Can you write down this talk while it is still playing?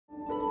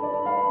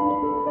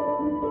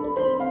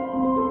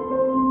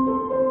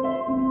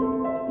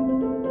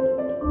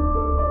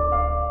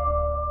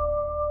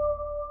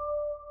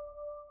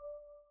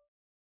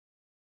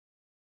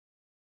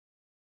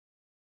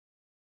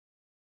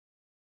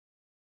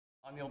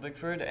I'm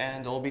Bickford,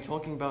 and I'll be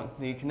talking about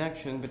the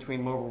connection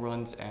between marble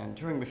runs and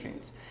Turing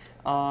machines.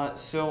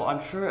 So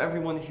I'm sure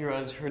everyone here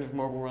has heard of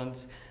marble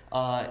runs.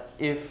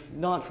 If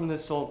not from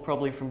this talk,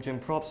 probably from Jim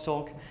Prop's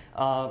talk.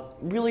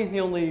 Really, the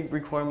only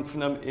requirement for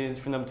them is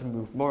for them to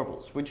move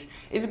marbles, which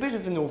is a bit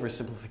of an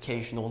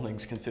oversimplification, all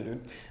things considered.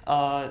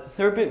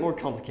 They're a bit more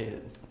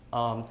complicated.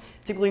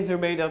 Typically, they're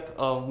made up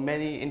of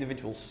many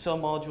individual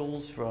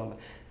submodules, from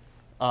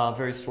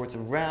various sorts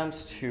of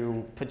ramps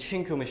to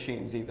pachinko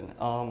machines, even.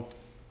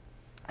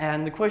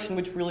 And the question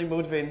which really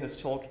motivated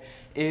this talk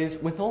is,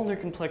 with all their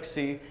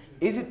complexity,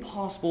 is it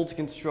possible to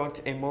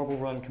construct a marble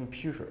run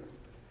computer?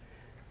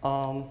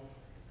 So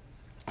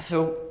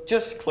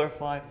just to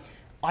clarify,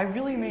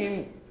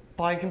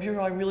 by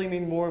computer I really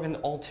mean more of an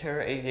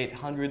Altair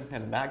 8800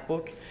 than a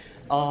MacBook.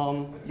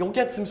 You'll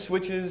get some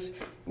switches,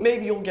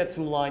 maybe you'll get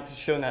some lights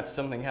showing that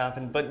something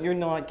happened, but you're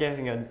not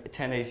getting a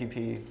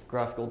 1080p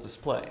graphical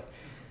display.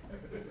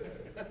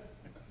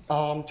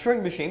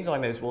 Turing machines, I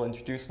may as well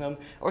introduce them,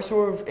 are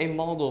sort of a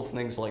model of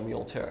things like the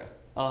Altair.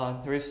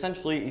 They're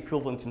essentially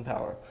equivalent in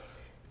power.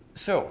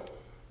 So,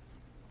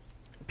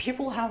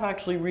 people have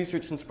actually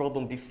researched this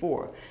problem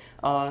before.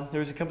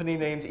 There's a company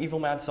named Evil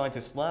Mad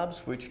Scientist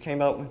Labs, which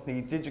came out with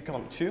the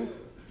Digicomp 2.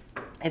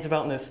 It's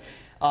about this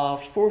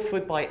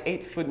 4-foot by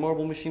 8-foot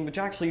marble machine, which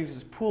actually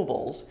uses pool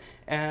balls,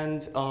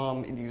 and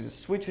it uses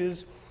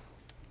switches.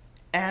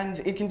 And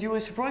it can do a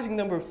surprising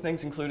number of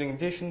things, including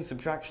addition,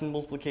 subtraction,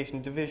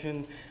 multiplication,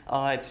 division,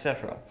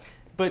 etc.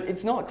 But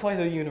it's not quite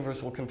a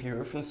universal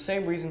computer, for the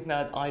same reason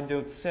that I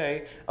don't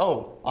say,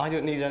 oh, I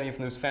don't need any of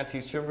those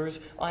fancy servers,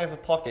 I have a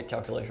pocket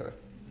calculator.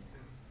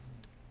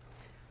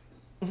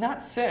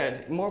 That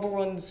said, marble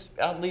runs,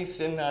 at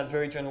least in that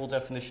very general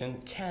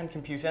definition, can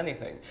compute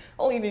anything.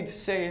 All you need to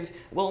say is,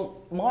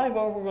 well, my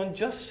marble run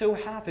just so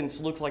happens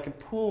to look like a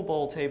pool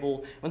ball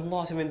table with a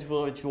lot of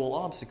individual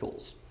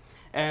obstacles.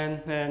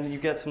 And then you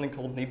get something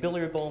called the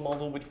billiard ball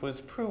model, which was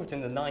proved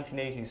in the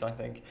 1980s, I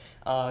think,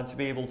 to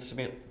be able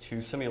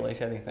to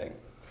simulate anything.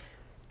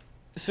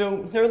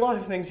 So there are a lot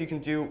of things you can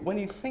do. When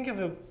you think of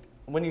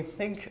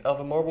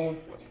a marble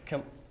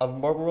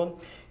run,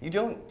 you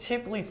don't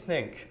typically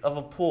think of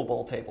a pool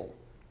ball table.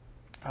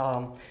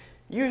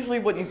 Usually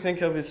what you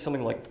think of is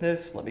something like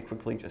this. Let me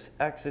quickly just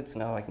exit, so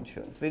now I can show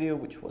the video,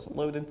 which wasn't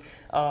loaded.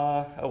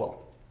 Oh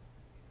well.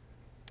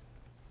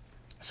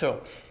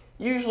 So,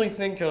 usually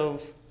think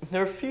of,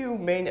 there are a few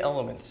main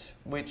elements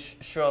which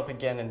show up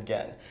again and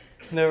again.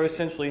 There are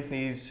essentially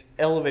these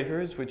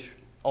elevators, which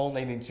all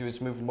they need to do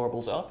is move the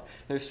marbles up.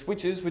 There's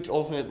switches, which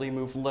alternately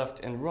move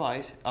left and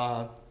right.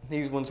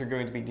 These ones are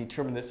going to be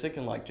deterministic,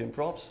 unlike Jim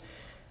Prop's.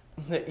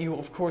 You,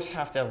 of course,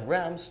 have to have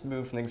ramps to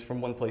move things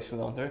from one place to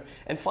another.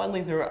 And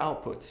finally, there are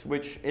outputs,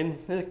 which, in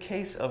the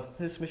case of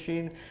this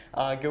machine,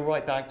 go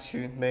right back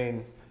to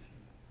the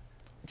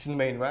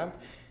main ramp.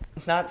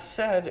 That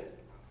said,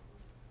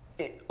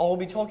 I'll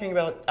be talking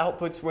about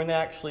outputs when they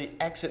actually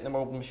exit the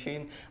marble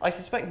machine. I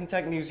suspect the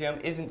Tech Museum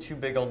isn't too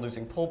big on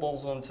losing pool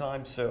balls on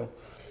time, so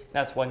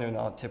that's why they're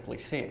not typically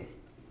seen.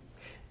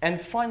 And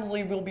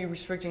finally, we'll be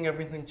restricting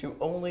everything to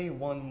only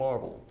one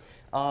marble.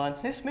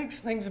 This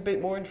makes things a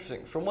bit more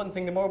interesting. For one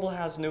thing, the marble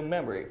has no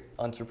memory,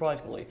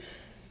 unsurprisingly.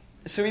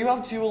 So you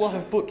have to do a lot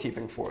of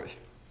bookkeeping for it.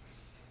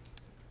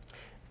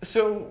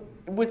 So,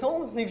 with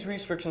all of these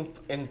restrictions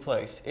in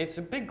place, it's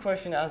a big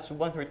question as to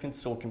whether it can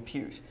still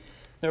compute.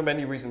 There are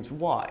many reasons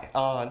why.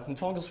 The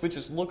toggle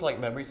switches look like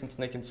memory since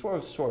they can sort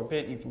of store a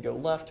bit. You can go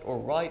left or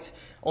right,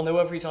 although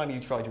every time you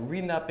try to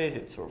read that bit,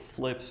 it sort of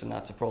flips, and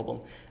that's a problem.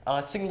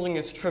 Signaling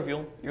is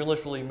trivial. You're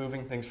literally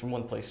moving things from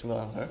one place to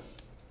another.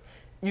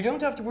 You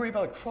don't have to worry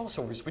about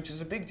crossovers, which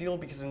is a big deal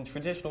because in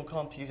traditional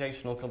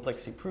computational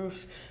complexity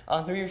proofs,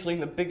 they're usually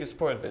the biggest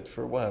part of it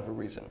for whatever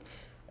reason.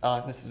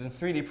 This is a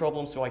 3D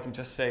problem, so I can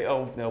just say,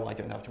 oh, no, I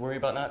don't have to worry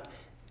about that.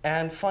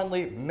 And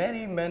finally,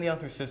 many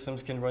other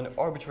systems can run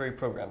arbitrary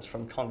programs,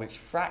 from Conway's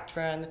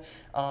Fractran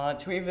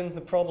to even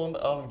the problem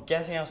of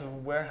getting out of a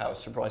warehouse,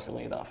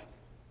 surprisingly enough.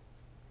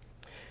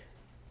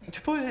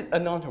 To put it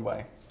another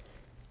way,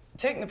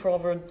 take the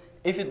proverb,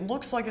 if it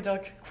looks like a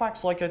duck,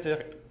 quacks like a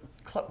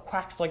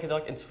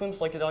duck, and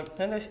swims like a duck,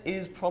 then it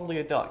is probably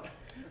a duck.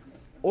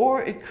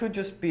 Or it could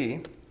just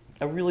be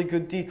a really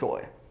good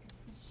decoy.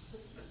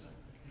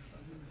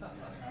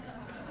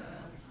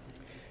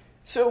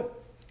 So,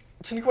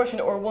 to the question,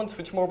 are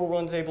one-switch marble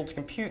runs able to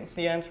compute?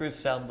 The answer is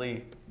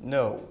sadly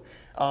no,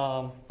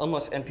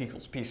 unless NP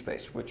equals P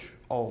space, which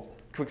I'll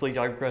quickly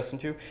digress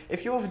into.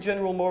 If you have a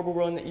general marble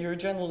run, you're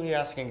generally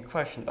asking a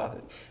question about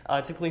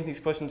it. Typically these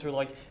questions are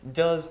like,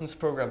 does this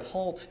program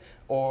halt,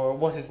 or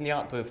what is the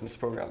output of this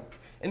program?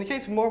 In the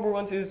case of marble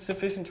runs, it is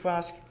sufficient to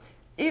ask,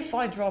 if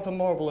I drop a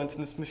marble into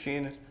this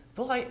machine,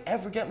 will I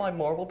ever get my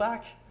marble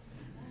back?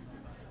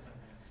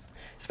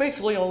 So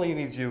basically all you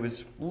need to do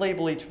is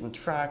label each of the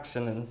tracks,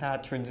 and then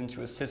that turns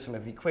into a system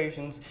of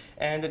equations,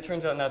 and it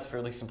turns out that's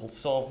fairly simple to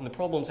solve, and the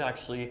problem's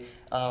actually,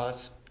 a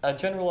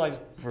generalized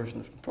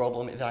version of the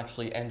problem is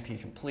actually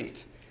NP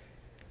complete.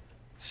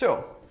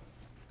 So,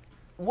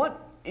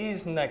 what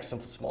is the next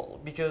simplest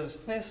model? Because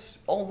this,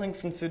 all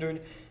things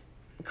considered,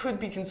 could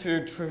be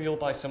considered trivial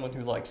by someone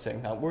who likes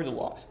saying that word a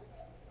lot.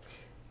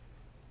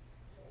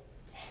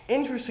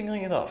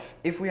 Interestingly enough,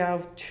 if we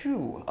have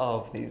two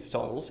of these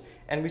toggles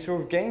and we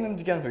sort of gang them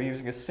together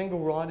using a single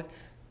rod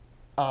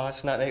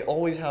so that they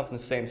always have the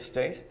same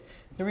state,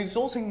 the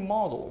resulting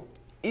model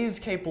is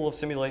capable of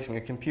simulating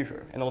a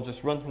computer. And I'll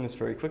just run through this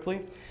very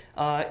quickly.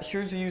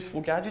 Here's a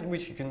useful gadget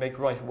which you can make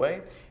right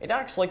away. It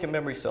acts like a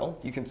memory cell.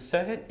 You can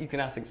set it, you can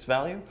ask its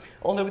value,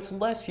 although it's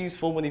less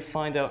useful when you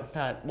find out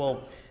that,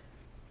 well,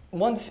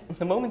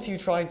 the moment you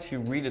try to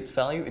read its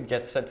value, it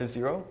gets set to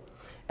 0.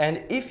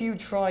 And if you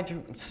try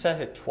to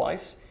set it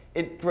twice,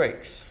 it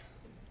breaks.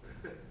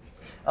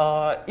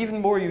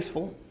 Even more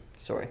useful,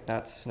 sorry,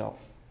 that's not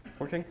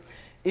working,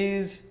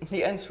 is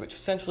the N switch.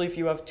 Essentially, if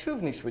you have two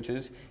of these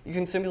switches, you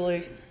can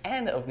simulate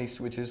N of these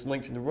switches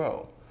linked in a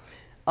row.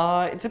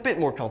 It's a bit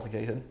more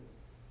complicated.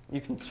 You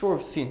can sort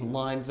of see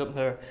lines up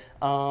there.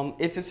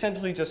 It's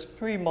essentially just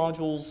 3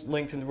 modules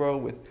linked in a row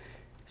with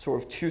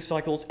sort of 2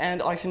 cycles,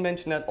 and I should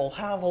mention that I'll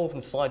have all of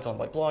the slides on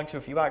my blog, so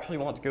if you actually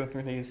want to go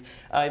through these,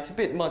 it's a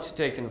bit much to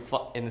take in a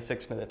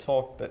 6-minute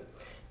talk, but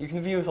you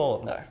can view it all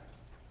up there.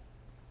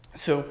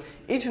 So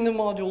each of the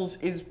modules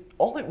is,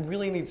 all it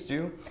really needs to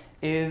do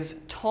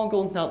is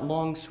toggle that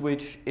long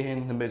switch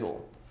in the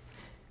middle.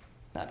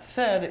 That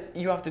said,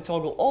 you have to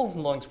toggle all of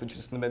the long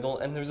switches in the middle,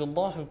 and there's a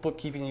lot of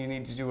bookkeeping you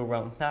need to do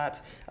around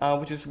that,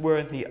 which is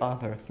where the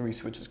other 3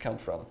 switches come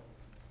from.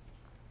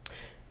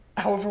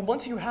 However,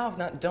 once you have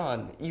that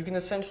done, you can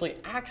essentially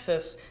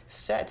access,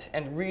 set,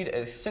 and read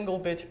a single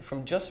bit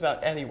from just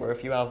about anywhere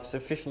if you have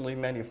sufficiently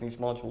many of these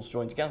modules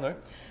joined together,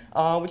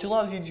 which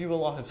allows you to do a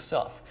lot of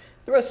stuff.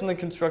 The rest of the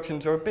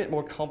constructions are a bit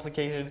more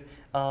complicated.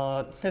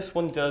 This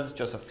one does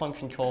just a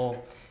function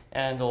call,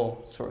 and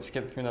I'll sort of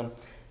skip through them.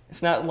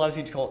 So that allows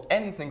you to call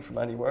anything from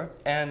anywhere,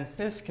 and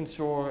this can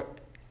store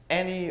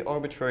any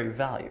arbitrary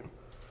value.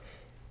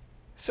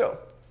 So,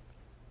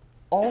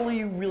 all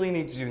you really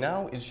need to do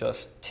now is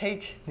just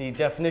take the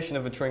definition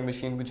of a Turing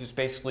machine, which is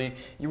basically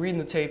you read in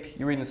the tape,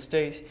 you read in the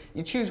state,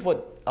 you choose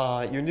what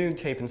your new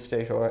tape and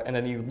state are, and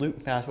then you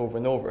loop that over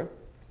and over,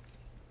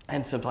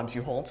 and sometimes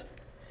you halt.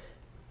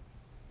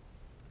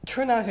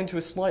 Turn that into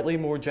a slightly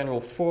more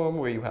general form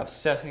where you have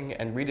setting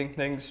and reading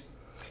things,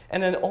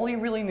 and then all you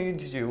really need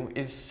to do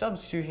is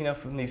substitute enough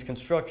from these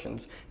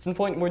constructions to the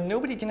point where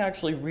nobody can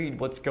actually read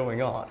what's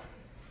going on.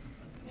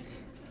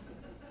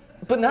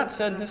 But that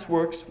said, this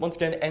works. Once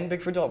again,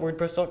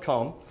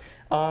 nbickford.wordpress.com.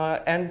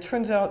 And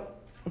turns out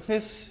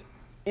this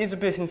is a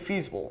bit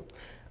infeasible.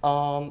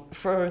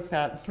 For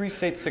that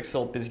 3-state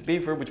 6-cell busy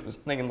beaver, which was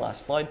the thing in the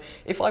last slide,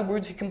 if I were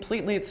to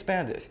completely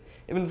expand it,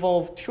 it would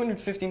involve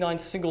 259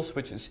 single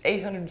switches,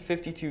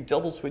 852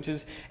 double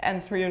switches,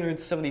 and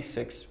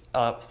 756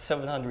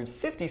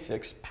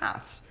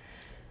 paths.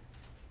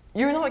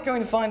 You're not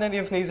going to find any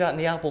of these out in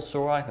the Apple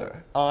Store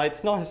either.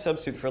 It's not a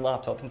substitute for a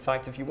laptop. In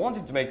fact, if you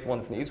wanted to make one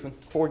of these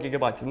with 4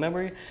 gigabytes of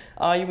memory,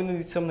 you would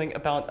need something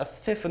about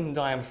 1/5 of the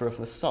diameter of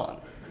the sun.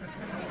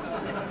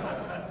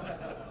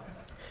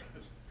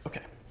 Okay.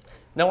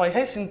 Now I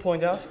hasten to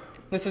point out,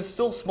 this is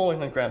still smaller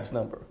than Graham's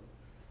number.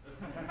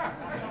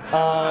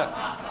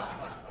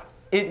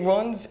 It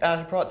runs at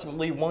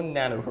approximately 1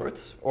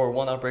 nanohertz, or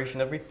 1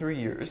 operation every 3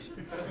 years,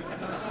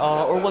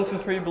 or once in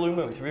 3 blue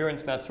moons, if you're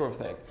into that sort of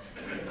thing.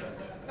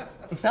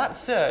 That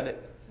said,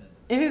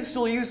 it is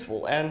still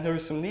useful, and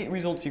there's some neat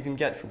results you can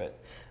get from it.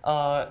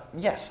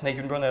 Yes, they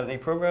can run out any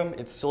program,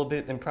 it's still a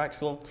bit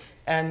impractical,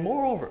 and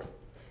moreover,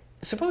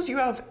 suppose you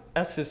have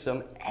a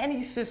system,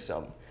 any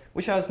system,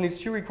 which has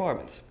these 2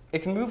 requirements.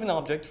 It can move an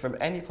object from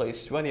any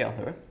place to any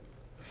other,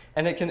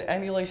 and it can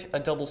emulate a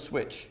double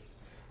switch.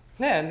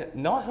 Then,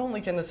 not only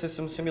can the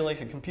system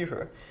simulate a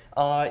computer,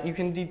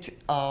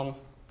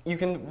 you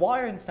can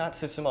wire that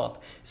system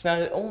up so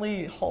that it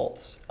only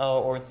halts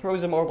or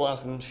throws a marble out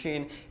of the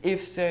machine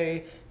if,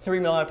 say, the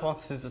Riemann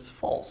hypothesis is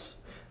false,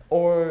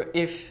 or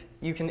if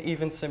you can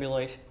even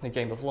simulate the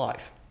game of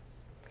life.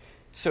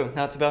 So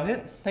that's about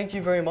it. Thank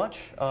you very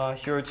much.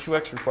 Here are 2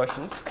 extra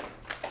questions.